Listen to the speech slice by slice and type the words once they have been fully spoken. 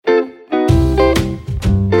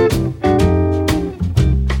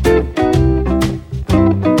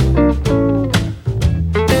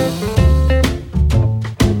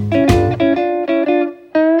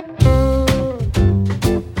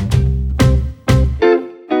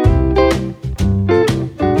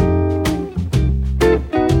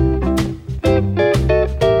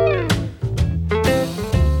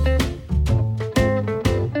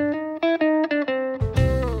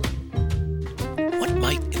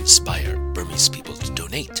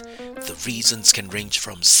donate. The reasons can range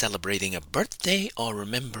from celebrating a birthday or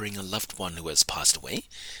remembering a loved one who has passed away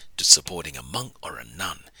to supporting a monk or a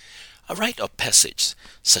nun. A rite of passage,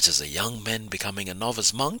 such as a young man becoming a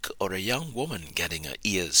novice monk or a young woman getting her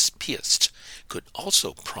ears pierced, could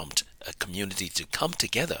also prompt a community to come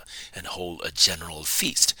together and hold a general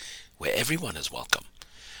feast where everyone is welcome.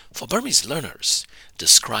 For Burmese learners,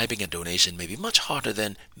 describing a donation may be much harder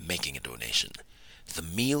than making a donation. The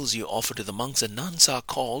meals you offer to the monks and nuns are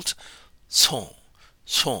called song,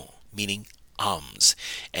 meaning alms,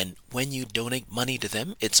 and when you donate money to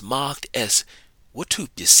them, it's marked as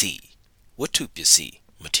wutupyasi,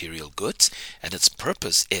 material goods, and its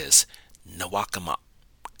purpose is nawakama,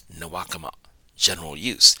 general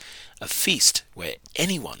use. A feast where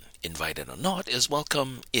anyone, invited or not, is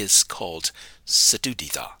welcome is called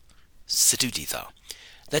Satuditha.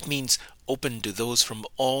 That means open to those from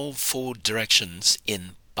all four directions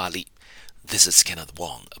in Pali. This is Kenneth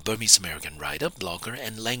Wong, a Burmese American writer, blogger,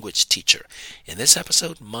 and language teacher. In this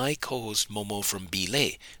episode, my co-host Momo from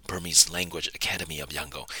Belay, Burmese Language Academy of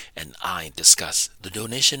Yangon, and I discuss the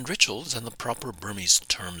donation rituals and the proper Burmese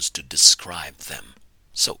terms to describe them.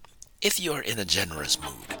 So, if you are in a generous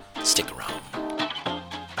mood, stick around.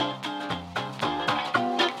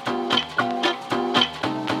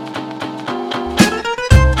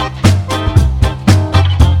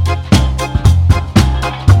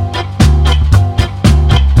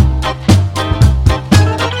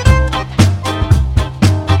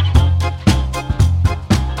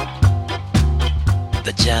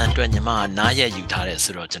 The Jan အတွက်ညီမကနားရက်ယူထားတယ်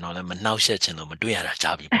ဆိုတော့ကျွန်တော်လည်းမနှောက်ယှက်ချင်လို့မတွေ့ရတာ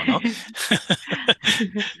ကြာပြီပေါ့နော်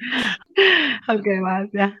ဟုတ်ကဲ့ပါ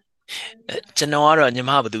ဗျာကျွန်တော်ကတော့ညီ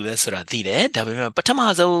မဘာလို့လဲဆိုတာသိတယ်ဒါပေမဲ့ပထမ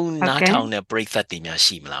ဆုံးနားထောင်တဲ့ပရိသတ်တွေများ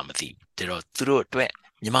ရှိမလားမသိဘူးဒါတော့သူတို့အတွက်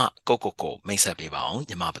ညီမကိုမိတ်ဆက်ပေးပါအောင်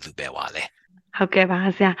ညီမဘာလို့ပဲဝါလဲဟုတ်ကဲ့ပါ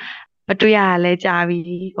ဆရာမတွေ့ရတာလဲကြာပြီ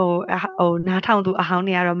ဟိုနားထောင်သူအဟောင်း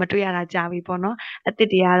တွေကတော့မတွေ့ရတာကြာပြီပေါ့နော်အစ်စ်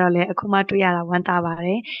တွေကတော့လည်းအခုမှတွေ့ရတာဝမ်းသာပါတ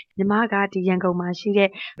ယ်ညီမကဒီရန်ကုန်မှာရှိတဲ့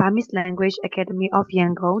Burmese Language Academy of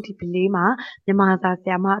Yangon ဒီပလေးမှာမြန်မာစာဆ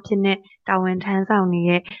ရာမအဖြစ်နဲ့တာဝန်ထမ်းဆောင်နေ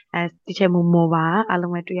တဲ့တီချာမိုပါအား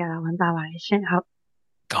လုံးပဲတွေ့ရတာဝမ်းသာပါတယ်ရှင်ဟုတ်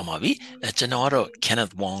ကောင်းပါပြီကျွန်တော်ကတော့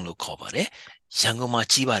Kenneth Wong လို့ခေါ်ပါတယ်ရန်ကုန်မှာ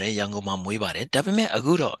ကြီးပါတယ်ရန်ကုန်မှာမွေးပါတယ်ဒါပေမဲ့အ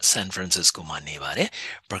ခုတော့ San Francisco မှာနေပါတယ်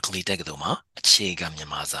Berkeley တက္ကသိုလ်မှာအခြေခံမြ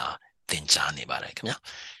န်မာစာသင်ကြားနေပါတယ်ခင်ဗျာ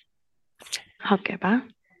ဟုတ်ကဲ့ပါ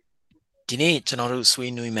ဒီနေ့ကျွန်တော်တို့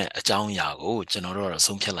ဆွေးနွေးမဲ့အကြောင်းအရာကိုကျွန်တော်တို့တော့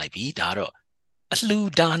ဆုံးဖြတ်လိုက်ပြီဒါကတော့အလှူ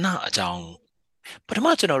ဒါနအကြောင်းပထမ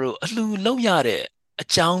ကျွန်တော်တို့အလှူလုပ်ရတဲ့အ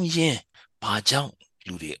ကြောင်းရင်းဘာကြောင့်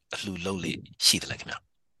လူတွေအလှူလုပ်လေရှိတယ်လဲခင်ဗျာ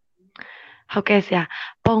ဟုတ်ကဲ့ဆရာ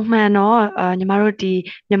ပုံမှန်တော့ညီမတို့ဒီ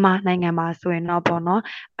မြန်မာနိုင်ငံမှာဆိုရင်တော့ပေါ့နော်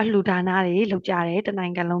အလှူဒါနတွေလုပ်ကြတယ်တနို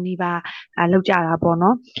င်ငံလုံးကြီးပါလုပ်ကြတာပေါ့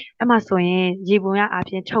နော်အဲ့မှာဆိုရင်ရေပုံရအ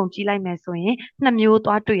ပြင်ခြုံကြည့်လိုက်မယ်ဆိုရင်နှစ်မျိုး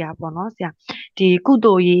သွားတွေ့ရပေါ့နော်ဆရာဒီကု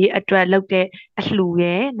သိုလ်ရေးအတွက်လုပ်တဲ့အလှူ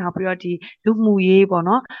ရဲ့နောက်ပြီးတော့ဒီလူမှုရေးပေါ့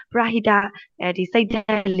နော်ပရဟိတဒီစိတ်ဓာ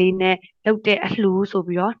တ်လေးနဲ့လုပ်တဲ့အလှူဆို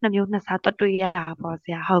ပြီးတော့နှစ်မျိုးနှစ်စားသွားတွေ့ရတာပေါ့ဆ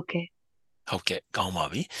ရာဟုတ်ကဲ့ကောင်းပါ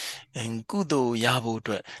ပြီကုသိုလ်ရဖို့အ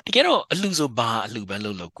တွက်တကယ်တော့အလှဆိုဘာအလှပဲ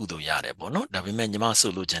လို့ကုသိုလ်ရတယ်ပေါ့နော်ဒါပေမဲ့ညီမ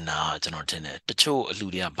ဆိုလို့ချင်တာကျွန်တော်ထင်တယ်တချို့အလှ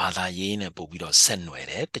တွေကဘာသာရေးနဲ့ပို့ပြီးတော့ဆက်နွယ်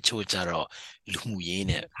တယ်တချို့ကျတော့လူမှုရေး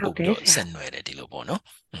နဲ့ပို့ပြီးတော့ဆက်နွယ်တယ်ဒီလိုပေါ့နော်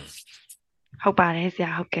ဟုတ်ပါတယ်ဆရာ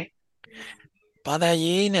ဟုတ်ကဲ့ဘာသာ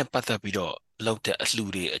ရေးနဲ့ပတ်သက်ပြီးတော့လုပ်တဲ့အလှ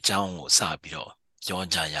တွေအကြောင်းကိုစပြီးတော့ပြော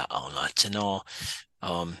ကြရအောင်လားကျွန်တော်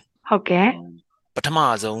ဟုတ်ကဲ့ပထမ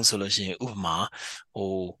ဆုံးဆိုလို့ရှိရင်ဥပမာ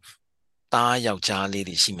သားယောက်ျားလေး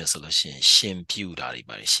တွေရှိမယ်ဆိုလို့ရှိရင်ရှင်ပြုတာတွေ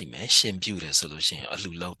ပါရှိမယ်ရှင်ပြုတယ်ဆိုလို့ရှိရင်အ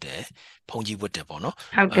လှလုပ်တယ်ဘုန်းကြီးဝတ်တယ်ပေါ့နော်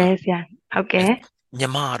ဟုတ်ကဲ့ဆရာဟုတ်ကဲ့ညီ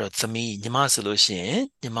မကတော့သမီးညီမဆိုလို့ရှိရင်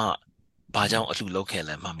ညီမဘာကြောင့်အလှလုပ်ခဲ့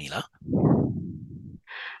လဲမှတ်မိလား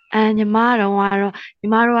ညီမတို့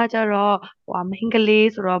ကကျတော့မိန်းကလေး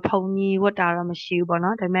ဆိုတော့ဘုံကြီးဝတ်တာတော့မရှိဘူးပေါ့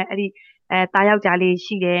နော်ဒါပေမဲ့အဲ့ဒီသားယောက်ျားလေး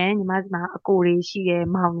ရှိတယ်ညီမမှာအကိုတွေရှိတယ်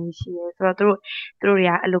မောင်တွေရှိတယ်ဆိုတော့သူတို့တွေ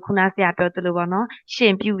ကအဲ့လိုခုနဆရာပြောသလိုပေါ့နော်ရှ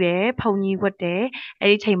င်ပြုတယ်ဘုံကြီးဝတ်တယ်အဲ့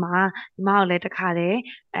ဒီချိန်မှာညီမတို့လည်းတခါတည်း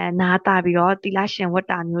နားတာပြီးတော့သီလရှင်ဝတ်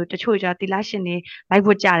တာမျိုးတချို့ကျသီလရှင်တွေလိုက်ဝ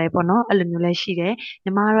တ်ကြတယ်ပေါ့နော်အဲ့လိုမျိုးလည်းရှိတယ်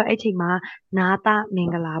ညီမကတော့အဲ့ချိန်မှာနာတာမ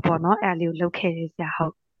င်္ဂလာပေါ့နော်အဲ့လေးကိုလုပ်ခဲ့တယ်ဆရာဟု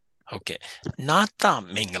တ်ကဲ့နာတာ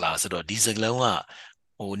မင်္ဂလာဆိုတော့ဒီစကလုံးက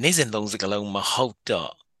နေ့စဉ်သုံးစကလုံးမဟုတ်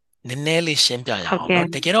တော့နည်းနည်းလေးရှင်းပြရအောင်နော်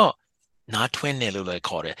တကယ်တော့နားထွင်းတယ်လို့လည်း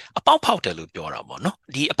ခေါ်တယ်အပေါက်ဖောက်တယ်လို့ပြောတာပေါ့နော်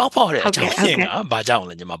ဒီအပေါက်ဖောက်တဲ့အကြောင်းရင်းကဘာကြောင့်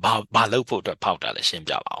လဲညီမဘာလုပ်ဖို့အတွက်ဖောက်တာလဲရှင်း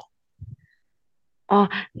ပြပါအောင်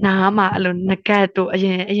နားမှာအဲ့လိုငကတ်တို့အရ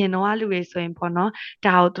င်တော့လူတွေဆိုရင်ပေါ့နော်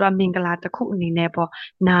ဒါကိုသူကမင်္ဂလာတစ်ခုအနေနဲ့ပေါ့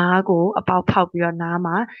နားကိုအပေါက်ဖောက်ပြီးတော့နား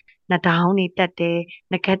မှာနှာတောင်းတွေတက်တယ်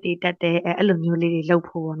ငကတ်တွေတက်တယ်အဲ့လိုမျိုးလေးတွေလုပ်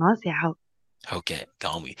ဖို့ပေါ့နော်ဆရာဟုတ် ဟုတ်ကဲ့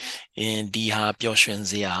ကောင်းပြီဒီဟာပျော်ရွှင်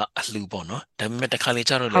စရာအလှပေါ့နော်ဒါပေမဲ့တစ်ခါလေ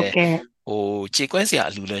ကြာတော့လေဟုတ်ကဲ့ဟိုကြေကွဲစရာ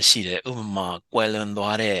အလှလည်းရှိတယ်ဥပမာကွယ်လွန်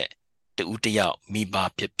သွားတဲ့တူတယောက်မိဘ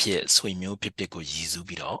ဖြစ်ဖြစ်ဆွေမျိုးဖြစ်ဖြစ်ကိုရည်စူး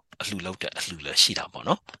ပြီးတော့အလှလုပ်တဲ့အလှလည်းရှိတာပေါ့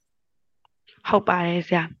နော်ဟုတ်ပါတယ်ဆ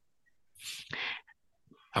ရာ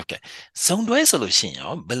ဟုတ်ကဲ့ဇုံတွဲဆိုလို့ရှိရင်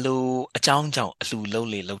ရောဘယ်လိုအကြောင်းကြောင့်အလှလုပ်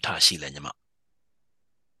လေလုပ်ထားရှိလဲညီမ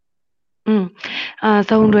อืม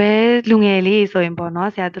ဇုံတွဲလူငယ်လေးဆိုရင်ပေါ့နော်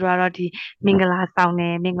ဆရာတို့ကတော့ဒီမင်္ဂလာဆောင်တ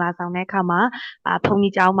ယ်မင်္ဂလာဆောင်တဲ့အခါမှာဘုန်း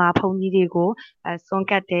ကြီးကျောင်းမှာဘုန်းကြီးတွေကိုစွန့်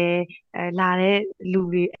ကတ်တယ်လာတဲ့လူ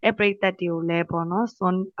တွေအပရိသတ်တွေကိုလည်းပေါ့နော်စွ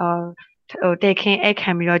န့်ဟိုတဲခင်းဧည့်ခံ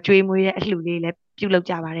ပြီးတော့ကျွေးမွေးတဲ့အလှူလေးလည်းပြုလုပ်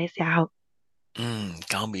ကြပါတယ်ဆရာဟုတ်อืม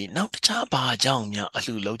ကောင်းပြီနောက်တခြားဘာကြောင့်များအ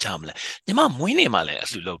လှလုပ်ချမလဲညီမမွေးနေ့မှာလည်းအ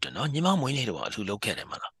လှလုပ်တယ်နော်ညီမမွေးနေ့တော့အလှလုပ်ခဲ့တယ်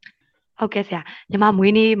မလားဟုတ်ကဲ့ဆရာညီမ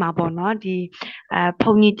မွေးနေ့မှာပေါ့နော်ဒီ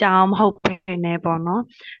ဘုန်းကြီးကျောင်းမဟုတ်ဘဲနဲ့ပေါ့နော်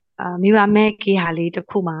မိဘမဲ့ကေဟာလေးတစ်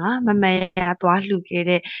ခုမှာမမရသွားလှူခဲ့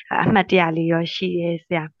တဲ့အမှတ်တရလေးရောရှိရဲဆ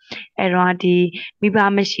ရာအဲ့တော့ဒီမိဘ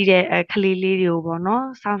မရှိတဲ့ကလေးလေးတွေကိုပေါ့နော်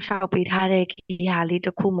စောင့်ရှောက်ပေးထားတဲ့ကေဟာလေးတ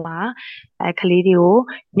စ်ခုမှာကလေးတွေကို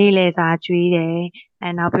နေ့လည်စာကျွေးတယ်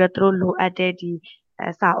နောက်ပြီးတော့သူတို့လိုအပ်တဲ့ဒီ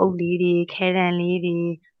စာအုပ်လေးတွေခဲတံလေးတွေ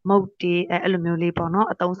မုတ်တွေအဲ့လိုမျိုးလေးပေါ့နော်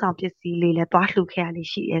အသုံးဆောင်ပစ္စည်းလေးလည်းသွားလှူခဲ့ရလေး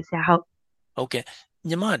ရှိရဲဆရာဟုတ်ဟုတ်ကဲ့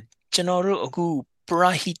ညီမကျွန်တော်တို့အခုပရ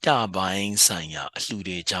ဟိတပိုင်းဆိုင်ရာအလှူ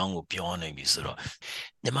တွေအကြောင်းကိုပြောနေပြီဆိုတော့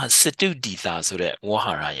ညီမစတုဒီတာဆိုတဲ့ဝါ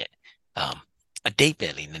ဟာရရဲ့အမ်အတိတ်ပဲ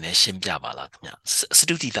လေးနည်းနည်းရှင်းပြပါလားခင်ဗျစ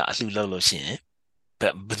တုဒီတာအလှူလုပ်လို့ရှိရင်ဘ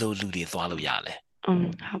ယ်လိုလူတွေသွားလို့ရလဲဟု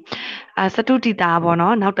တ်စတုဒီတာပေါ့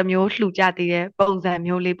နော်နောက်တစ်မျိုးလှူကြသေးတဲ့ပုံစံ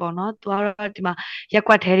မျိုးလေးပေါ့နော်သူကတော့ဒီမှာရက်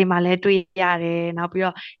ကွက်ထဲတွေမှာလည်းတွေ့ရတယ်နောက်ပြီး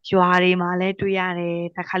တော့ရွာတွေမှာလည်းတွေ့ရတယ်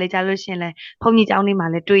တစ်ခါလေကြာလို့ရှရင်လည်းဘုန်းကြီးကျောင်းတွေမှာ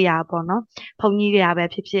လည်းတွေ့ရပေါ့နော်ဘုန်းကြီးတွေကပဲ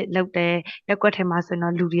ဖြစ်ဖြစ်လုပ်တယ်ရက်ကွက်ထဲမှာဆိုရင်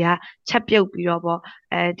တော့လူတွေကချက်ပြုတ်ပြီးတော့ပေါ့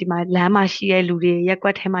ဒီမှာလမ်းမှာရှိတဲ့လူတွေရက်ကွ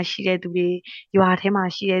က်ထဲမှာရှိတဲ့သူတွေရွာထဲမှာ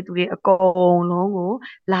ရှိတဲ့သူတွေအကုန်လုံးကို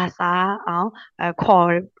လာစားအောင်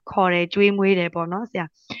ခေါ်တယ်ကျွေးမွေးတယ်ပေါ့နော်ဆရာ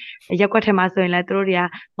ရက်ကွက်ထဲမှာဆိုရင်လည်းသူတို့တွေက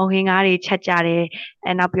မုံဟင်းကားတွေချက်ကြတယ်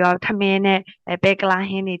နောက်ပြီးတော့ထမင်းနဲ့ပဲကလာ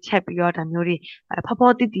ဟင်းတွေချက်ပြီးတော့ဒါမျိုးတွေဖော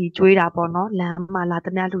ဖောတိတိကျွေးတာပေါ့နော်လမ်းမှာလာသ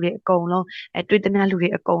မျှလူတွေအကုန်လုံးတွေ့သမျှလူတွေ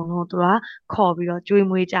အကုန်လုံးသူကခေါ်ပြီးတော့ကျွေး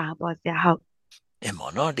မွေးကြတာပေါ့ဆရာဟုတ်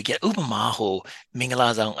မော်နော်တကယ်ဥပမာဟိုမင်္ဂလာ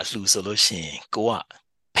ဆောင်အလှူဆိုလို့ရှိရင်ကိုက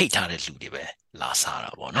ဖိတ်ထားတဲ့လူတွေပဲလာစား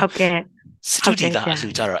တာပေါ့နော်ဟုတ်ကဲ့စဟုတ်ကဲ့ဆရာတူဒီတာအလှူ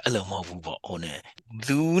ကြတော့အဲ့လိုမဟုတ်ဘူးပေါ့ဟိုနဲ့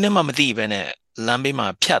လူနဲ့မှမသိပဲနဲ့လမ်းဘေးမှာ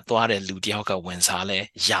ဖြတ်သွားတဲ့လူတယောက်ကဝင်စားလဲ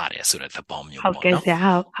ရတယ်ဆိုတဲ့သဘောမျိုးဟုတ်ပေါ့နော်ကဲ့ဆရာ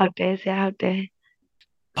ဟုတ်တယ်ဆရာဟုတ်တယ်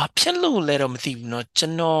ဘာဖြစ်လို့လဲတော့မသိဘူးเนาะကျွ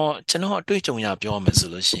န်တော်အတွေ့အကြုံရပြောမယ်ဆို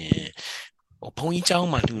လို့ရှိရင်ဟိုဘုန်းကြီးကျောင်း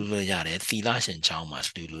မှာလှူလို့ရတယ်သီလရှင်ကျောင်းမှာ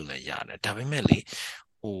လှူလို့လည်းရတယ်ဒါပေမဲ့လေ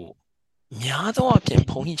ဟိုများသောအားဖြင့်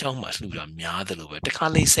ဘုန်းကြီးကျောင်းမှာလှူတာများတယ်လို့ပဲတခါ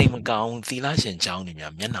လေစိတ်မကောင်းသီလရှင်ကျောင်းတွေ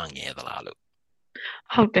များမျက်နှာငယ်သလားလို့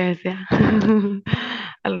ဟုတ်တယ်ဆရာ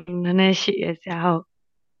အဲ့လိုနည်းနည်းရှိရဆရာဟုတ်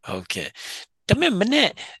ဟုတ်ကဲ့ဒါပေမဲ့မနေ့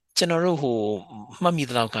ကျွန်တော်တို့ဟိုမှတ်မိ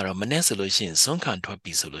သလောက်ကတော့မနေ့ဆိုလို့ရှိရင်စွန့်ခံထွက်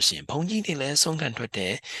ပြီဆိုလို့ရှိရင်ဘုန်းကြီးတွေလည်းစွန့်ခံထွက်တ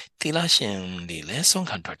ယ်သီလရှင်တွေလည်းစွန့်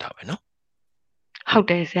ခံထွက်တာပဲเนาะဟုတ်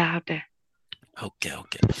တယ်ဆရာဟုတ်တယ်ဟုတ်ကဲ့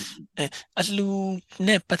အလှူ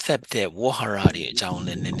နဲ့ပတ်သက်တဲ့ဝေါ်ဟာရတွေအကြောင်းလ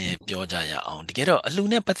ည်းနည်းနည်းပြောကြရအောင်တကယ်တော့အလှူ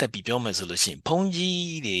နဲ့ပတ်သက်ပြီးပြောမယ်ဆိုလို့ရှိရင်ဘုန်း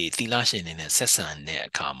ကြီးတွေသီလရှင်တွေနဲ့ဆက်ဆံတဲ့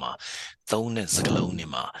အခါမှာသုံးတဲ့စကားလုံးတွေ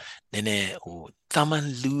မှာနည်းနည်းဟိုတာမန်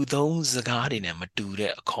လူသုံးစကားတွေနဲ့မတူ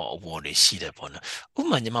တဲ့အခေါ်အဝေါ်တွေရှိတယ်ပေါ့နော်ဥပ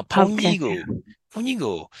မာညီမဘုန်းကြီးကိုဟို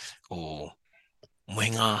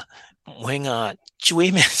မွေးငါ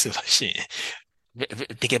ကျွေးမယ်ဆိုလို့ရှိရင်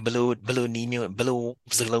တကယ်ဘယ်လိုနီးမျိုးဘယ်လို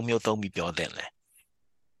စကားလုံးမျိုးသုံးပြီးပြောတဲ့လဲ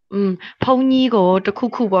ဘုန်းကြီးကိုတခု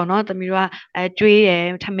ခုပေါ့နော်သမီးတို့ကကျွေးတယ်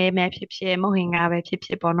ထမဲမဲဖြစ်ဖြစ်မုံဟင်ကားပဲဖြစ်ဖြ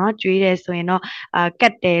စ်ပေါ့နော်ကျွေးတယ်ဆိုရင်တော့က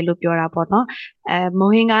တ်တယ်လို့ပြောတာပေါ့နော်မုံ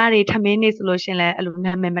ဟင်ကားတွေထမင်းနေဆိုလို့ရှရင်လည်းအဲ့လို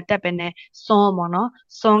နာမည်မတက်ပဲနဲ့စွန်းပေါ့နော်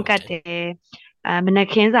စွန်းကတ်တယ်မနက်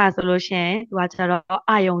ခင်းစာဆိုလို့ရှရင်သူကကျတော့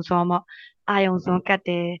အာယုံစွန်းပေါ့အာယုံစွန်းကတ်တ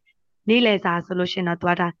ယ်နေ့လည်စာဆိုလို့ရှရင်တော့သူ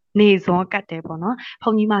ကဒါနေစွန်းကတ်တယ်ပေါ့နော်ဘု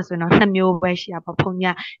န်းကြီးမှဆိုရင်တော့နှစ်မျိုးပဲရှိတာပေါ့ဘုန်း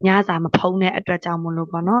ကြီးကညစာမဖုံးတဲ့အတွက်ကြောင့်မလို့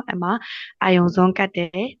ပေါ့နော်အဲ့မှာအာယုံစွန်းကတ်တ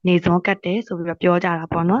ယ်နေစွန်းကတ်တယ်ဆိုပြီးတော့ပြောကြတာ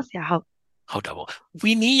ပေါ့နော်ဆရာဟုတ်တာပေါ့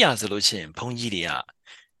ဝီနီးယာဆိုလို့ရှိရင်ဘုန်းကြီးတွေက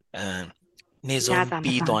အမ်နေညစုံစာမ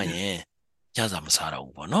ပြီးစားသွားရင်ညစာမစားတော့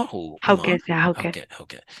ဘူးပေါ့နော်ဟိုဥဟုတ်မာကဲ့ဆရာဟုတ်ကဲ့ဟုတ်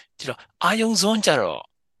ကဲ့ဒီတော့အာယုံစွန်းကြတော့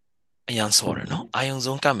အရန်စောတယ်နော်အာယုံ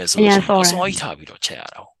စွန်းကတ်မယ်ဆိုအလို့ရှိရင်ရန်စောတယ်အစောကြီးထားပြီးတော့ချက်ရ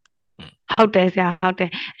တာဟုတ်ဟုတ်တယ်ဆရာဟုတ်တယ်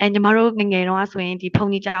ညီမတို့ငယ်ငယ်တုန်းကဆိုရင်ဒီဘု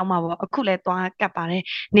န်းကြီးကျောင်းမှာပေါ့အခုလည်းသွားကတ်ပါတယ်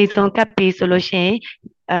နေစွန်းကတ်ပြီးဆိုလို့ရှိရင်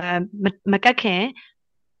မကတ်ခင်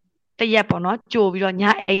တရက်ပေါ့နော်ကြိုပြီးတော့ည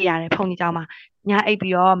အိပ်ရတယ်ဘုန်းကြီးကျောင်းမှာ ညာအိပ်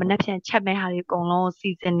ပြီးတော့မနက်ဖြန်ချက်မဲ့ဟာတွေ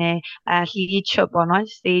အကုန်လုံးစီစဉ်နေလှီး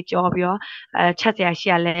ချွတ်ပေါ့နော်စေးကြောပြီးတော့ချက်စရာရှိ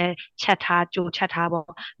ရလဲချက်ထားကြိုချက်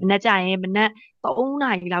ထားပေါ့မနက်ကျရင်မနက်3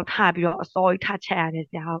နာရီလောက်ထပြီးတော့အစောကြီးထချက်ရ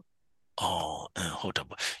တယ်ဆရာဟုတ်အော်ဟုတ်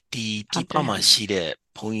တယ်ပေါ့ဒီဟုပြည်ပမှာတ်တယ်ရှိတဲ့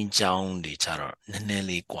ဘုန်းကြီးကျောင်းတွေကြတော့နည်းန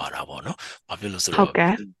ည်းလေးကွာတာပေါ့နော်ဘာဖြစ်လို့ဆိုတော့ဟုတ်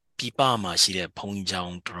ကဲ့ပြည်ပမှာရှိတဲ့ဘုန်းကြီးကျော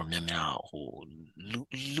င်းတော်တော်များများဟိုလူ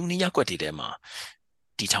လူနေရပ်ကွက်တွေထဲ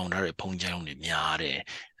မှာတီထောင်ထားတဲ့ဘုန်းကြီးကျောင်းတွေများတယ်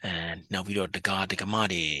အဲနောက်ပြီးတော့တကားတက္ကမ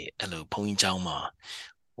တွေအဲ့လိုဘုန်းကြီးကျောင်းမှာ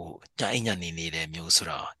ဟိုညအိမ်ညနေနေတယ်မျိုးဆို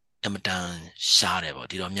တော့အမတန်ရှားတယ်ပေါ့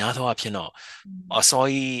ဒီတော့များသောအားဖြင့်တော့အ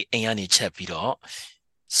စောကြီးအိမ်ကနေချက်ပြီးတော့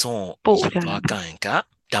စွန့်ပို့ယူကြတာသွားကန်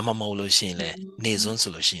ကဒါမှမဟုတ်လို့ရှိရင်อืလည်းနေစွ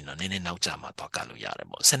န်းဆိုလို့ရှိရင်တော့နည်းနည်းနောက်ကျမှသွားကလို့ရတယ်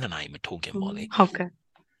ပေါ့12နာရီမထိုးခင်ပေါ့လေဟုတ်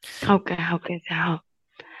ကဲ့ဟုတ်ကဲ့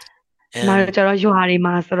ဆရာဟုတ်ဒီမှာအမ်ကျတော့ရွာ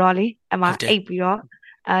တွေမှာဆိုတော့လေအမဟုတ်တယ်အိပ်ပြီးတော့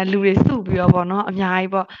လူတွေစုပြီးတော့ပေါ့နော်အများကြီး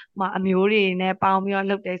ပေါ့အမျိုးတွေနဲ့ပေါင်းပြီးတော့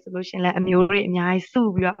လုပ်တယ်ဆိုလို့ရှရင်လည်းအမျိုးတွေ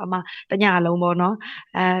အများကြီးစုပြီးတော့တ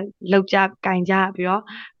ညလုံးပေါ့နော်အဲလောက်ကြ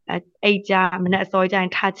ကင်ကြပြီးတော့အိတ်ကြမနေ့အစောကြရင်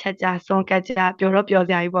ထချက်ကြစွန်ကတ်ကြပျော်တော့ပျော်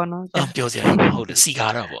စရာကြီးပေါ့နော်ဆရာပြောစရာကြီးပေါ့ဟုတ်တယ်စီ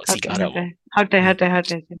ကားတော့ပေါ့ဟုတ်တယ်ဟုတ်တယ်စီကားတော့ပေါ့ဟုတ်တယ်อืมဟုတ်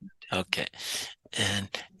တယ်ဟုတ်တယ်ဆရာဟုတ်ကဲ့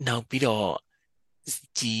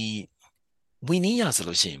နောက်ပြီးတော့ဒီဝင်းနီးရဆို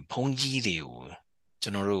လို့ရှိရင်ဘုန်းကြီးတွေကိုကျွ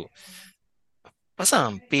န်တော်တို့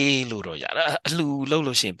ပတ်စံပေးလို့တော့ရတယ်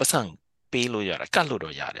အလှလုပ်လို့ရှိရင်ပတ်စံပေးလို့ရတယ်ကတ်လို့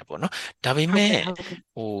တော့ရတယ်ပေါ့နော်ဒါပေဟုတ်မဲ့ကဲ့ဟုတ်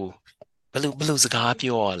ကဲ့ဟိုဘယ်လိုစကား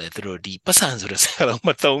ပြောရလဲသူတို့ဒီပတ်စံဆိုတဲ့စကားလုံး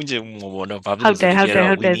မသုံးချင်ဘူးပေါ့နော်ဘာဖြစ်ဟုတ်လို့တယ်ဟုတ်တယ်ဆိုတ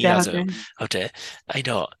ကယ်တော့ဟုတ်တယ်ဆဝီနီးရဆိုရာဟုတ်တယ်ဟုတ်တယ်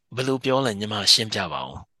အဲ့တော့ဘယ်လိုပြောလဲညီမရှ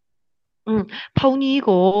င်းပြပါအောင်อืมဘုန်းကြီး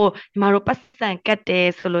ကိုညီမတို့ပတ်စံကတ်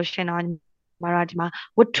တယ်ဆိုလို့ရှရင်တော့ညီမတို့ကဒီမှာ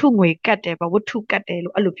ဝတ္ထုငွေကတ်တယ်ပေါ့ဝတ္ထုကတ်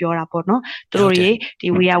တယ်လို့အဲ့လိုပြောတာပေါ့နော်သူတို့တွေဟုတ်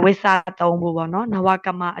တယ်ဒီဝေယဝိဆသုံးဖို့ပေါ့နော်နဝက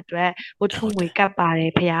မအတွက်ဝတ္ထုဟုတ်တယ်ငွေကတ်ပါ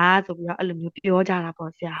တယ်ဖေဟာဆိုပြီးတော့အဲ့လို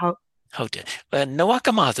မျိုးပြောကြတာပေါ့ဆရာဟုတ်ဟုတ်တယ်န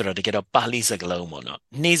ဝကမဆိုတော့တကယ်တော့ပါဠိစကားလုံးပေါ့နော်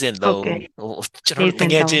နေ့စဉ်သုံးဟုတ်ကဲ့ဟိုကျွန်တော်နေတို့တ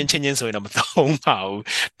ငယ်စဉ်သုံး ချင်းဆိုရင်တော့မသုံးပါ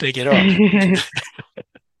ဘူးတကယ်တော့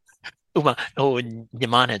ဥပမာညီ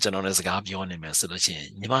မနဲ့ကျွန်တော်နဲ့စကားပြောနေမယ်ဆိုလို့ရှိရင်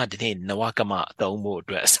ညီမဒီနေ့နဝကမအသုံးဖို့အ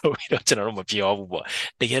တွက်ဆိုပြီးတော့ကျွန်တော်တို့မပြောဘူးပေါ့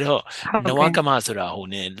တကယ်တော့ဟုတ်ကဲ့နဝကမဆိုတာ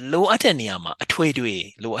ဟိုနဲ့လိုအပ်တဲ့နေရာမှာအထွေ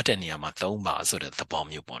ထွေလိုအပ်တဲ့နေရာမှာသုံးပါဆိုတဲ့သ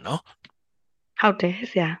ဘောမျိုးပေါ့နော်ဟုတ်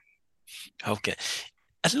တယ်ဆရာဟုတ်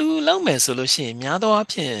ကဲ့အလှလုံးမယ်ဆိုလို့ရှိရင်များသောအား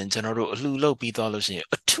ဖြင့်ကျွန်တော်တို့အလှလုံးပြီးသွားလို့ရှိ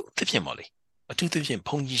ရင်အထူးသဖြင့်ပေါ့လေအထူးသဖြ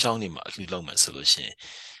င့်ဘုံကြီးဆောင်နေမှာအလှလုံးမယ်ဆိုလို့ရှိ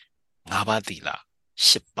ရင်၅ပါးသီလ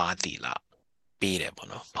၈ပါးသီလပေး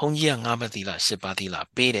တယ်ပေါ့နော်ဘုန်းကြီးက၅ပါးသီလ၈ပါးသီ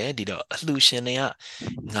လပေးတယ်ဒီတော့အလှရှင်တွေက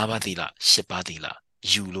၅ပါးသီလ၈ပါးသီလ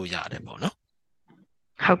ယူလို့ရတယ်ပေါ့နော်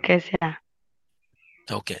ဟုတ်ကဲ့ဆရာ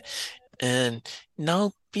ဟုတ်ကဲ့နောက်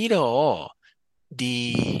ပြီးတော့ဒီ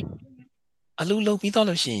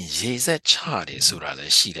အလှလုံးပြီးတော့လို့ရှိရင်ရေစက်ချတယ်ဆိုတာလည်း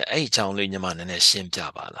ရှိတယ်အဲ့ဒီအကြောင်းလေးညီမနည်းနည်းရှင်းပြ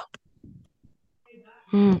ပါ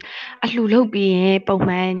လားอืมအလှလုပ်ပြီးရင်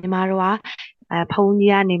ပုံမှန်ညီမတို့ကဖုန်း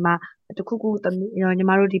ကြီးကနေမှတခုခုညီ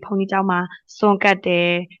မတို့ဒီဖုန်းကြီးเจ้าမှာစွန်ကတ်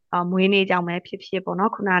တယ်မွေးနေ့เจ้าပဲဖြစ်ဖြစ်ပေါ့နော်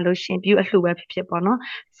ခုနလိုရှင်ပြူအလှပဲဖြစ်ဖြစ်ပေါ့နော်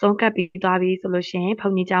စွန်ကတ်ပြီးသွားပြီဆိုလို့ရှိ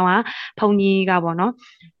ရင်ဖုန်းကြီးเจ้าကဖုန်းကြီး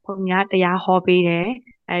ကပေါ့နော်ဖုန်းကြီးကတရားဟောပေးတယ်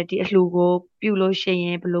ဒီအလှကိုပြုလို့ရှိ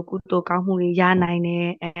ရင်ဘယ်လိုကုသိုလ်ကောင်းမှုတွေရနိုင်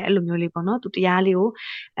တယ်အဲ့လိုမျိုးလေးပေါ့နော်သူတရားလေးကို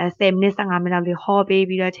10မိနစ်15မိနစ်လောက်လေးဟော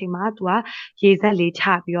ပေးပြီးတော့အချိန်မှာသူကရေစက်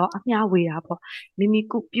လေးချပြီးတော့အ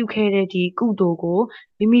မျှဝေတာပေါ့မိမိပြုခဲ့တဲ့ဒီကုသိုလ်ကို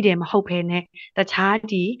မိမိတည်းမဟုတ်ဘဲနဲ့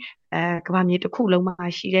တခြားဒီကမ္ဘာမြေတစ်ခုလုံး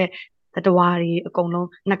မှာရှိတဲ့သတ္တဝါတွေ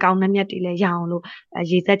အကုန်လုံးနှကောင်းနှမျက်တွေလည်းရအောင်လို့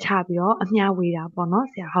ရေစက်ချပြီးတော့အ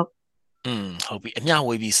မျှဝေတာပေါ့နော်ဆရာဟုတ်ဟုတ်ပြီအ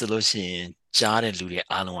မျှဝေပြီဆိုလို့ရှိရင်ကြားတဲ့လူ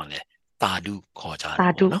တွေအားလုံးကလည်းတာဓုခေါ်ကြတယ်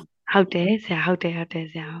သာဓုပေါ့နော်ဟုတ်တယ်ဆရာဟုတ်တယ်ဟုတ်တယ်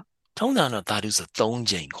ဆရာဟုတ်ထုံးစံတော့တာဓုဆို3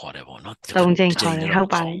ချိန်ခေါ်တယ်ပေါ့နော်သုံးချိန်တစ်ချိန်ခေါ်တယ်နဲ့တော့မ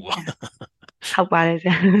ခေါ်ဟုတ်ပါတယ်ဘူးပေါ့ ဆရာဟုတ်ပါတယ်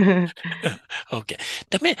ဆရာ ဟုတ်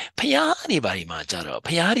ကဲ့ဒါပေမဲ့ဖျားတွေဘာတွေ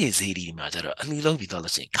မှာကြတော့ဖျားတွေဈေးတွေမှာကြတော့အလှလုံးပြီးတော့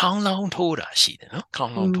လို့ရှိရင်ခေါင်းလောင်းထိုးတာရှိတယ်နော်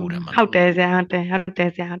ခေါင်းလောင်းထိုးတယ်မလားဟုတ်တယ်ဆရာဟုတ်တယ်ဟုတ်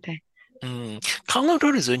တယ်ဆရာဟုတ်တယ်อืมခေါင်းလောင်း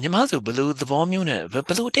ထိုးတယ်ဆိုညီမဆိုဘယ်လိုသဘောမျိုးနဲ့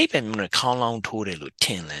ဘယ်လိုအတိတ်ပဲမျိုးနဲ့ခေါင်းလောင်းထိုးတယ်လို့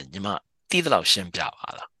ထင်လဲညီမသိသလောက်ရှ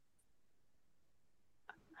င်းပြပါလား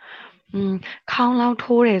อืมခေါင်းလော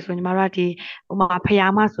င်းထိုးတယ်ဆိုညီမတို့ကဒီဥမာ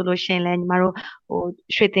ဖျားမဆိုလို့ရှိရင်လည်းညီ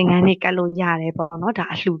မတို့ရွှေသင်္ကန်းတွေကတ်လို့ရ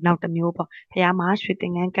တယ်ပေါ့နော်ဒါအလှနောက်တစ်မျိုးပေါ့ဖျားမရွှေ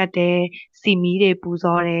သင်္ကန်းကတ်တယ်စီမီ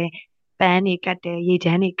တွေပူဇော်တယ်ပန်းတွေကတ်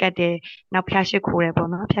တယ်ရေချမ်းတွေကတ်တယ်နောက်ဖျားရှိခိုးတယ်ပေါ့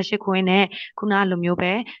နော်ဖျားရှိခိုးရင်းနဲ့ခုနလို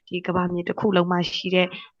မျိုးပဲဒီကဘာမြေတစ်ခုလုံးမှာရှိ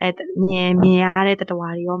တဲ့အဲမြင်ရတဲ့တ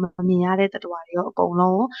တဝါတွေရောမမြင်ရတဲ့တတဝါတွေရော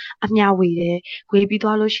အကုန်လုံးအမျှဝေတယ်ဝေပြီး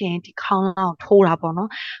သွားလို့ရှိရင်ဒီခေါင်းလောင်းထိုးတာပေါ့နော်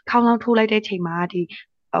ခေါင်းလောင်းထိုးလိုက်တဲ့ချိန်မှာဒီ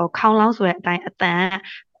ခေါင်းလောင်းဆိုတဲ့အတိုင်းအ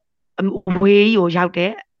တန်ဝေးကြီးကိုရောက်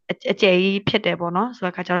တဲ့အကျယ်ကြီးဖြစ်တယ်ပေါ့နော်ဆို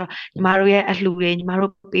တော့အခါကျတော့ညီမတို့ရဲ့အလှူတွေညီ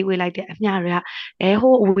မတို့ပေးဝေလိုက်တဲ့အမျှတွေက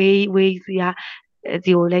ဟိုဝေးစီ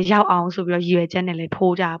ကဒီကိုလည်းရောက်အောင်ဆိုပြီးတော့ရည်ရွယ်ချက်နဲ့လ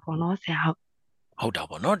ည်းထိုးကြပါပေါ့နော်ဆရာဟုတ် ဟုတ်တာ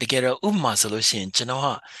ပေါ့နော်တကယ်တော့ဥပမာဆိုလို့ရှိရင်ကျွန်တော်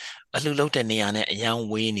ကအလှလုပ်တဲ့နေရာနဲ့အရန်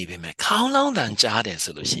ဝေးနေပြီမဲ့ခေါင်းလောင်းတန်ကြား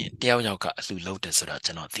တယ်ဆိုလို့ရှိရင်တယောက်ယောက်ကအလှလုပ်တယ်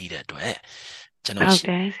ဆိုတော့ကျွန်တော်သိတဲ့အတွက်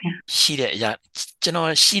ကျွန်တော်ဟုတ်တယ်ဆရာရှိတဲ့အရာ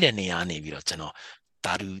ကျွန်တော်ရှိတဲ့နေရာနေပြီးတော့ကျွန်တော်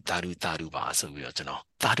တာဒူပါဆိုပြီးတော့ကျွန်တော်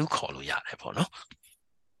တာဒူခေါ်လို့ရတယ်ပေါ့နော်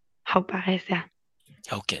ဟုတ်ပါတယ်ဆရာ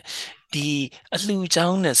ဟုတ်ကဲ့ဒီအလှချော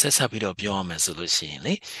င်းနဲ့ဆက်ဆက်ပြီးတော့ပြောရမယ်ဆိုလို့ရှိ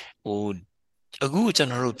ရင်လေဟိုအခုကျွန်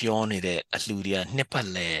တော်တို့ပြောနေတဲ့အလှတွေကနှစ်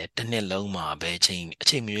ပတ်လဲတစ်နှစ်လုံးမှာပဲအ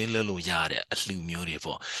ချိန်မျိုးlöလို့ရတဲ့အလှမျိုး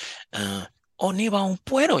တွေပေါ့အော်နေပေါ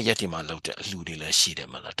င်းပွဲတော်ရက်တွေမှာလုပ်တဲ့အလှတွေလည်းရှိတယ်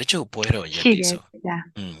မလားတချို့ပွဲတော်ရက်ရှိတွေဆိုတယ်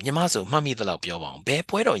ဆရာညီမဆိုမှတ်မိသလောက်ပြောပါအောင်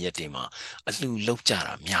ဘယ်ပွဲတော်ရက်တွေမှာအလှလုပ်ကြတာ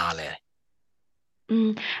များလဲ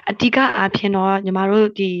အဓိကအားဖြင့်တော့ညီ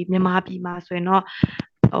မတို့ဒီမြန်မာပြည်မှာဆိုရင်တော့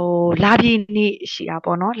လာပြည့်နေ့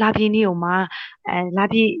ရှိတာပေါ့နော်လာပြည့်နေ့ကိုမှလာ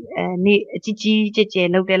ပြည့်နေ့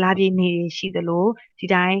အကြီးကြီးကျယ်ကျယ်လုပ်တဲ့လာပြည့်နေ့တွေရှိသလိုဒီ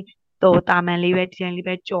တိုင်းတာမန်လေးပဲဒီတိုင်း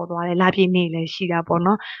လေးပဲကြော်သွားတယ်လာပြည့်နေ့လည်းရှိတာပေါ့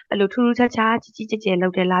နော်အဲ့လိုထူးထူးခြားခြားကြီးကြီးကျယ်ကျယ်လု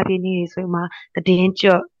ပ်တဲ့လာပြည့်နေ့တွေဆိုရင်မှသတင်းကျွ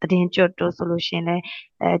တ်တို့ဆိုလို့ရှိရင်လ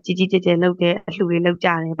ည်းကြီးကြီးကျယ်ကျယ်လုပ်တဲ့အလှူ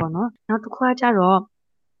တွေလုပ်ကြတယ်ပေါ့နော်နောက်တစ်ခါကျတော့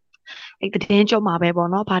အဲ့သတင်းကြော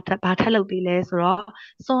မှာပဲပေါ့နော်ဘာထက်လုပ်သေးလဲဆိုတော့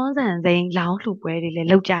စွန်းစံစိမ်းလောင်းလှူပွဲတွေလ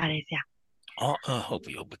ည်းလုပ်ကြတယ်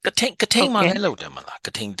ဆရာအော်ဟုတ်ပြီကထိန်ဟုတ်ကဲ့မှာလည်းလုပ်တယ်မလား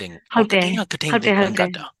ကထိန်တင်ဟုတ်တယ်ကထိန်ဟုတ်တင်ကတယ်ဟုတ်တယ်န်းက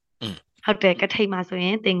တ်တာอืมဟုတ်တယ်ကထိန်မှာဆိုရ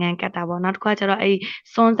င်သင်္ကန်းကတ်တာပေါ့နောက်တစ်ခါကျတော့အဲ့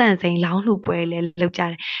စွန်းစံစိမ်းလောင်းလှူပွဲလည်းလုပ်ကြ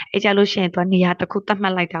တယ်အဲ့ကြလို့ရှိရင်သူကနေရာတစ်ခု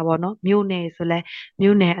သတ်မှတ်လိုက်တာပေါ့နော်မြို့နယ်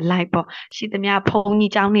ဆိုလဲမြို့နယ်အလိုက်ပေါ့ရှိသမျှ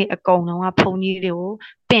ဘုံကြီးကျောင်းတွေအကုန်လုံးကဘုံကြီးတွေကို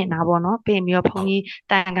ပင့်တာပေါ့နော်ပင့်ပြီးတော့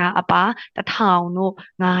ဘုံဟုတ်ကြီးတန်ခါအပါ1000တို့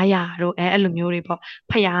900တို့အဲ့လိုမျိုးတွေပေါ့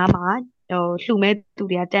ဖျားမှာလှူ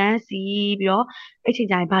မဲ့သူတွေကတန်းစီပြီးတော့အဲ့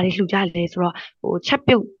ချိန်ကျရင်ဘာတွေလှူကြလဲ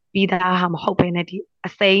ဆိုတော့ချက်ပြုတ်ပြီးသားဟာမဟုတ်ဘဲနဲ့ဒီအ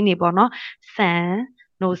စိမ်းတွေပေါ့နော်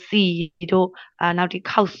ဆန်တို့စီတို့နောက်ဒီ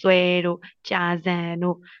ခောက်ဆွဲတို့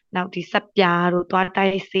ကြာဇံတို့နောက်ဒီစက်ပြားတို့သွားတို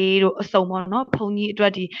က်ဆေးတို့အစုံပေါ့နော်ဘုံကြီး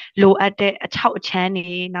အတွက်ဒီလိုအပ်တဲ့အချောက်အချ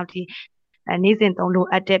မ်းတွေနောက်ဒီနေ့စဉ်သုံးလို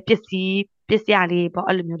အပ်တဲ့ပစ္စည်းလေးပေါ့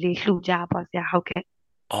အဲ့လိုမျိုးလေးလှူကြပါဆရာဟုတ်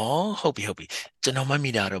ကဲ့အော်ဟုတ်ပြီ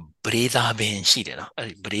ကျွန်တော်မှတ်မိတာတော့ပဒေသာပင်ရှိတယ်နော်အဲ့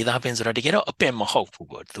ဒီပဒေသာပင်ဆိုတော့တကယ်တော့အပင်မဟုတ်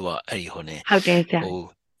ဘူးပေါ့သူကအဲ့ဒီဟိုနေဟုတ်တယ်ဆရာ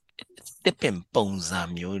ဟိုတစ်ပင်ပုံစံ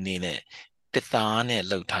မျိုးနေနဲ့တစ်သား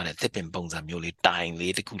နဲ့လှုပ်ထားတဲ့တစ်ပင်ပုံစံမျိုးလေးတိုင်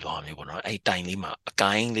လေးတစ်ခုလောမျိုးပေါ့နော်အဲ့တိုင်လေးမှာ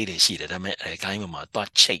အကိုင်းလေးတွေရှိတယ်ဒါပေမဲ့အဲ့အကိုင်း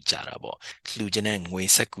မှာသွားချိတ်ကြတာပေါ့လှူခြင်းနဲ့ငွေ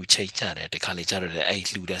ဆက်ကူချိတ်ကြတယ်တခါလေကြတော့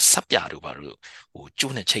အဲ့လှူတဲ့စပ်ပြတို့ပါတို့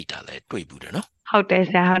ဟိုကျိုးနဲ့ချိတ်တာလဲတွေ့ဘူးတယ်နော်ဟုတ်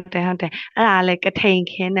တယ်ဆရာဟုတ်တယ်အဲ့ဒါလည်း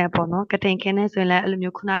ကထိန်ခင်းတယ်ပေါ့နော်ကထိန်ခင်းတယ်ဆိုရင်လည်းအဲ့လို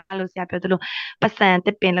မျိုးခုနလိုဆရာပြောသလိုပတ်စံတ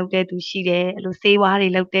စ်ပင်လုပ်တဲ့သူရှိတယ်အဲ့လိုဆေးဝါး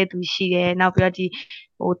တွေလုပ်တဲ့သူရှိတယ်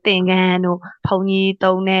နောက်ပြီးတော့ဒီသင်္ကန်းတို့ဘုံကြီး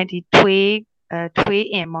သုံး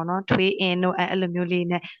တဲ့ဒီထွေးအင်ပေါ့နော်ထွေးအင်တို့အဲ့လိုမျိုး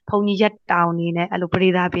လေးနဲ့ဘုံကြီးရက်တောင်နေနဲ့အဲ့လို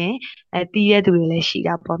ပရိသတ်ပင်တီးတဲ့သူတွေလည်း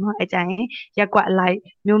ရှိတာပေါ့နော်အဲ့ကြရင်ရက်ကွက်အလိုက်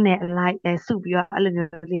မြို့နယ်အလိုက်စုပြီးတော့အဲ့လို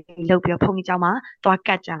မျိုးလေးလုပ်ပြီးတော့ဘုံကြီးကျောင်းမှာသွားက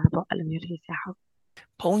တ်ကြတာပေါ့အဲ့လိုမျိုးလေး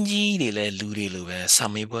ဆရာဟုတ်ဘုန်းကြီးတွေလည်းလူတွေ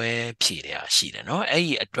လိုပဲစာမေးပွဲဖြေတယ်ရှိတယ်နော်အဲ့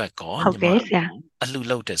ဒီအတွက်ကောဟုတ်တယ်ဆရာ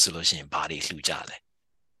အလှလုပ်တယ်ဆိုလို့ရှိရင်ဘာတွေ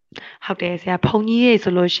လှူကြလဲဟုတ်တယ်ဆရာဘုန်းကြီး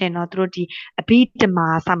တွေဆိုလို့ရှိရင်တော့သူတို့ဒီအဘိဓမ္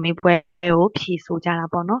မာစာမေးပွဲကိုဖြေ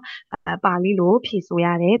ဆိုကြတာပေါ့နော်ပါဠိလိုဖြေဆို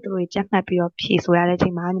ရတယ်သူတို့ကြက်မှတ်ပြီးတော့ဖြေဆိုရတဲ့အချိ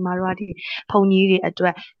န်မှာညီမတို့ကဒီဘုန်းကြီးတွေအတွ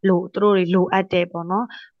က်သူတို့တွေလိုအပ်တယ်ပေါ့နော်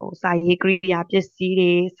စာရေးကိရိယာပစ္စည်း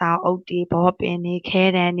တွေစာအုပ်တွေဘောပင်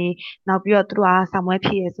တွေခဲတံတွေနောက်ပြီးတော့သူတို့ကစာမွေးဖြ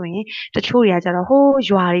ည့်ရဆိုရင်တချို့တွေကကျတော့ဟိုး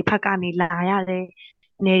ရွာတွေဖက်ကနေလာရတယ်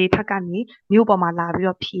နယ်တွေဖက်ကနေမြို့ပေါ်မှာလာပြီး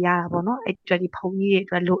တော့ဖြေရတာပေါ့နော်အဲ့အတွက်ဒီဘုန်းကြီးတွေ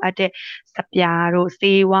အတွက်လိုအပ်တဲ့စပြာတို့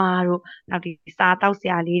စေးဝါတို့နောက်ဒီစားတောက်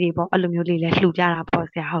ဆရာလေးတွေပေါ့အဲ့လိုမျိုးလေးလည်းလှူကြတာပေါ့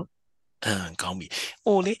ဆရာဟုတ်ကောင်းပြီ။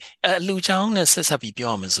အိုလေလူချောင်းနဲ့ဆက်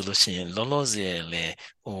ဆက်ပြီးပြောရမယ်ဆိုလို့ရှိရင်လောလော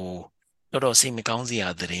ဆယ်လေဟိုတော်တော်စိတ်မကောင်းစ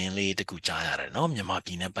ရာသတင်းလေးတကူကြားရ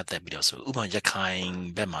တယ်နော်မြန်မာပြည်နဲ့ပတ်သက်ပြီးတော့ဆိုဥပမာရ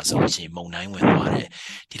ခိုင်ဘက်မှာဆိုလို့ရှိရင်မုန်တိုင်းဝင်သွားတယ်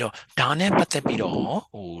ဒီတော့ဒါနဲ့ပတ်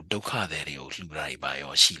သက်ပြီးတော့ဟိုဒုက္ခသည်တွေကိုလှူတာတွေပါ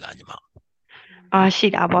ရောရှိလားညီမ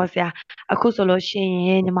ရှိတာပေါ့ဆရာအခုဆိုလို့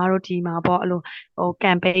ရှိရင်ညီမတို့ဒီမှာပေါ့အဲ့လို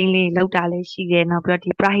ကမ်ပိန်းလေးလုပ်တာလေးရှိတယ်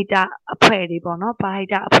နောက်ပြီးတော့ဒီပရဟိတအဖွဲ့တွေပေါ့နော်ပရဟိ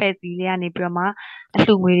တအဖွဲ့စီလေးကနေပြီးတော့မှ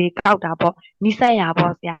အလှူငွေတွေကောက်တာပေါ့နိဆက်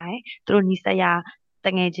ရပေါ့ဆရာသူတို့နိဆက်ရ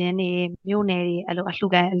တငယ်ချင်းတွေမြို့နယ်တွေအဲ့လိုအ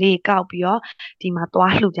လှူခံအလေးကောက်ပြီးတော့ဒီ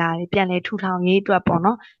မှာသွားလှူကြတယ်ပြန်လဲထူထောင်ရေးအတွက်ပေါ့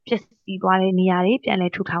နော်ပြည့်စည်သွားတဲ့နေရာတွေပြန်လဲ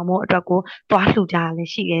ထူထောင်ဖို့အတွက်ကိုသွားလှူကြ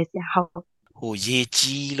ရလဲရှိတယ်ဆရာဟုတ်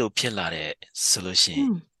ဟိုရေကြီးလို့ဖြစ်လာတဲ့ဆိုလို့ရှိ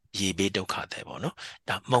ရင်ရေဘေးဒုက္ခတယ်ပေါ့နော်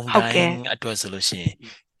ဒါမုန်တိုင်းအတွက်ဆိုလို့ရှိရင်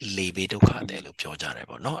လေဘေးဒုက္ခတယ်လို့ပြောကြတယ်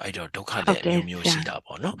ပေါ့နော်အဲ့တော့ဒုက္ခတယ်အမျိုးမျိုး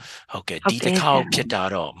ရှိတာပေါ့နော်ဟုတ်ကဲ့ဒီ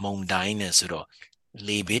တစ်ခါဖြစ်တာတော့မုန်တိုင်းနဲ့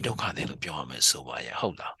ဆိုတော့လေဘေးဒုက္ခတယ်လို့ပြောရမယ်ဆိုပါရဲ့ဟု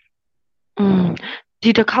တ်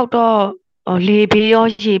လားဒီတစ်ခေါက်တော့လေဘေး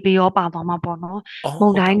ရောရေဘေးရောပါသွားမှာပေါ့နော်မု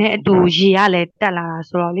န်တိုင်းနဲ့အတူရေကလည်းတက်လာတာ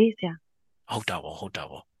ဆိုတော့လေဆရာဟုတ်တာပေါ့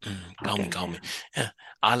ကောင်းပြီကောင်းပြီ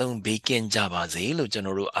အားလုံးဘေးကင်းကြပါစေလို့ကျွန်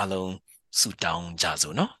တော်တို့အားလုံးဆုတောင်းကြ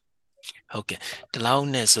စို့နော်ဟုတ်ကဲ့ဒီလောက်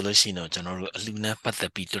နဲ့ဆိုလို့ရှိရင်တော့ကျွန်တော်တို့အလှနဲ့ပတ်သ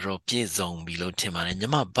က်ပြီးတော်တော်ပြည့်စုံပြီလို့ထင်ပါတယ်ညီ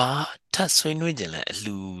မဘာထပ်ဆွေးနွေးကြလဲအ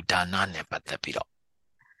လှဒါနနဲ့ပတ်သက်ပြီးတော့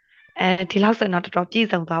ဒီလောက်ဆိုတော့တော်တော်ပြည့်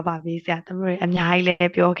စုံသွားပါပြီဆရာသမီးတွေအများကြီးလ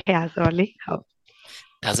ည်းပြောခဲ့ရဆိုတော့လေဟုတ်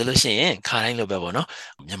ဒါဆိုလို့ရှိရင်ခါတိုင်းလိုပဲပေါ့နော်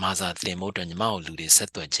မြန်မာစာသင်ဖို့အတွက်ညီမတို့လူတွေဆ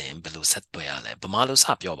က်သွယ်ခြင်းဘယ်လိုဆက်သွယ်ရလဲဗမာလိုစ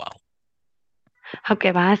ပြောပါဦးဟုတ်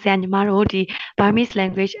ကဲ့ပါဆရာညီမတို့ဒီ Burmese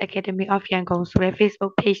Language Academy of Yangon ဆိုတဲ့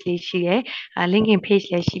Facebook page လေးရှိတယ်LinkedIn page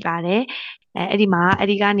လည်းရှိပါတယ်အဲ့ဒီမှာအဲ့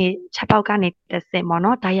ဒီကနေ chat box ကနေတက်စင်ပေါ့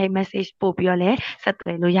နော် direct message ပို့ပြီးတော့လည်းဆက်သွ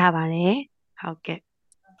ယ်လို့ရပါတယ်ဟုတ်ကဲ့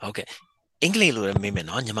ဟုတ်ကဲ့အင်္ဂလိပ်လိုလည်းမေးမယ်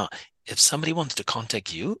နော်ညီမ if somebody wants to contact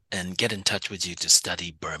you and get in touch with you to study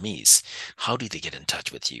Burmese how do they get in touch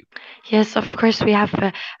with you Yes, of course, we have a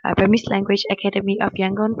Burmese Language Academy of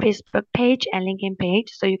Yangon Facebook page and LinkedIn page,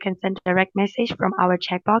 so you can send a direct message from our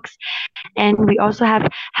chat box. And we also have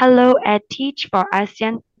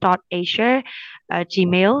hello@teachforasian.asia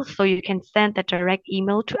Gmail, so you can send the direct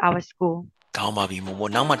email to our school. ကောင်းပါပြီ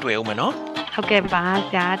မို့နောက်မှတွေ့အောင်မယ်နော် ဟုတ်ကဲ့ပါ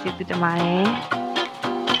ဆရာကျေးဇူးတင်ပါတယ်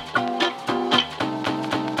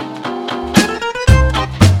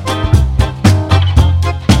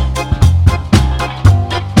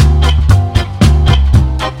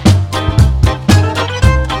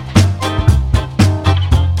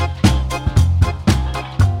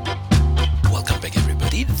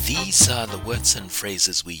These are the words and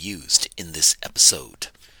phrases we used in this episode.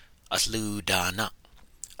 Atlu dana,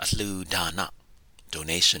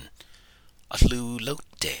 donation. Atlu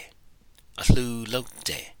lote,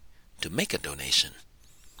 to make a donation.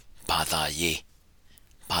 Bada ye,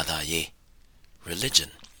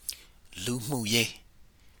 religion. Lumu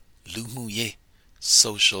ye,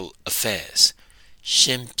 social affairs.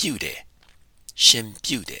 Shimpude,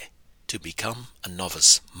 to become a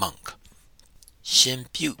novice monk.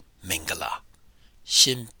 Shimpu Mingala,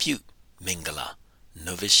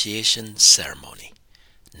 novitiation ceremony.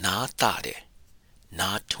 Na twende,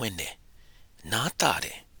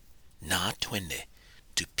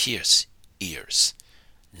 to pierce ears.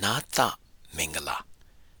 Nata Mingala,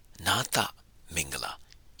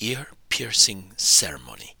 ear piercing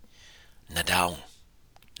ceremony. Nadaung,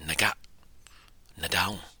 naga,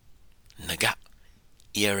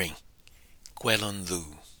 earring.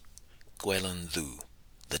 Gwelondu,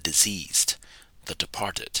 the diseased, the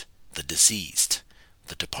departed,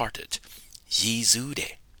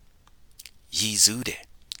 Yizude,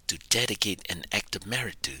 to dedicate an act of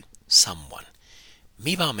merit to someone.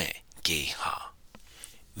 Mibame geha,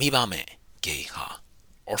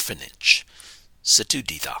 orphanage.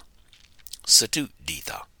 Satudita,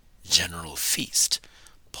 general feast.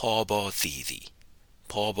 Pobo thithi,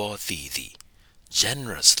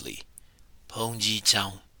 generously. Pongji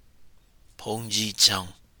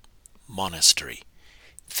Chang, monastery.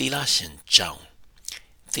 Thilashin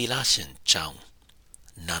Chang,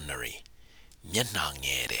 nunnery.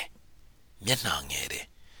 Myanangere,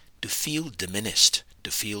 to feel diminished,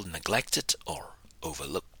 to feel neglected or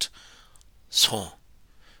overlooked. Son,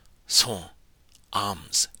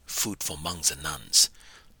 alms, food for monks and nuns.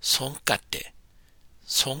 Sonkate,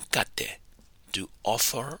 to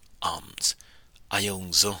offer alms.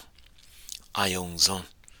 Ayongzon,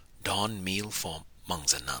 dawn meal for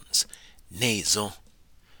monks and nuns. Nezo,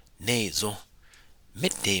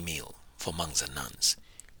 midday meal for monks and nuns.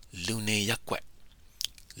 Lune Yakwe,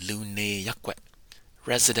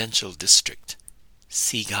 residential district.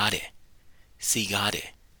 Sigade,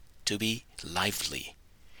 to be lively.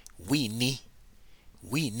 We ni,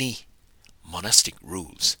 monastic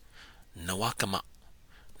rules. Nawakama,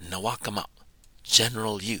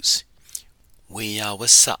 general use. Weya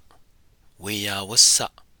wasa,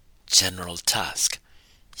 general task.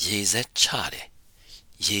 Yeze chade,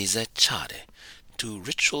 to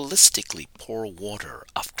ritualistically pour water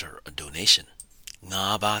after a donation.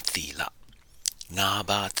 Ngaba thila,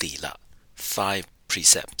 5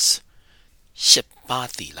 precepts. Shippa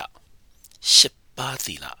thila,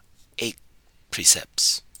 8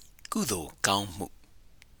 precepts. Kudo kaunmu,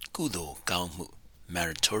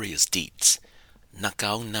 meritorious deeds.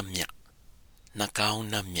 Nakau namya,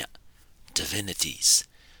 divinities.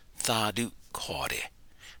 Thadu kore,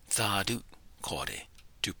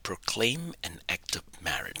 to proclaim an act of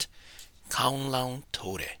merit. Kaunlaung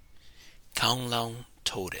tore,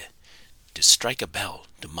 to strike a bell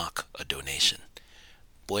to mark a donation.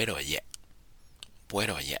 Bueroye,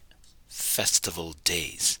 festival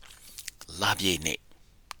days. Labyene,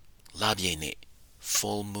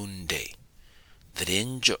 full moon day.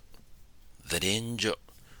 Virenjo,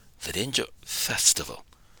 festival.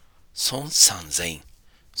 Son sanzain,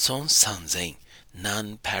 Son sanzing,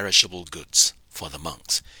 non-perishable goods for the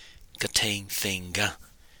monks. Gatang thinga,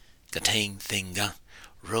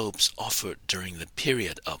 robes offered during the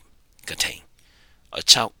period of Gatang.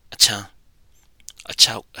 Achau acha,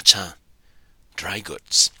 dry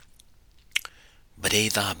goods.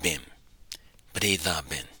 Badetha bin,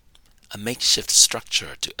 a makeshift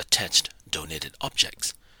structure to attach donated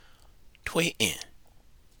objects. Twe in,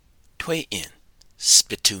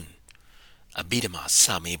 spittoon. Abidama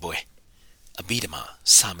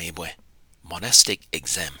samebwe, monastic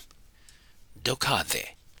exam.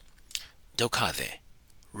 Dokade,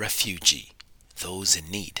 refugee, those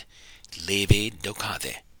in need. Lebe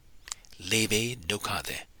dokade,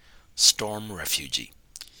 storm refugee.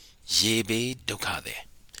 Yebe dokade,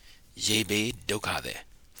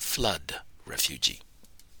 flood refugee.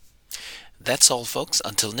 That's all, folks.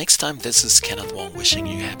 Until next time, this is Kenneth Wong wishing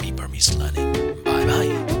you happy Burmese learning. Bye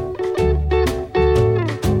bye.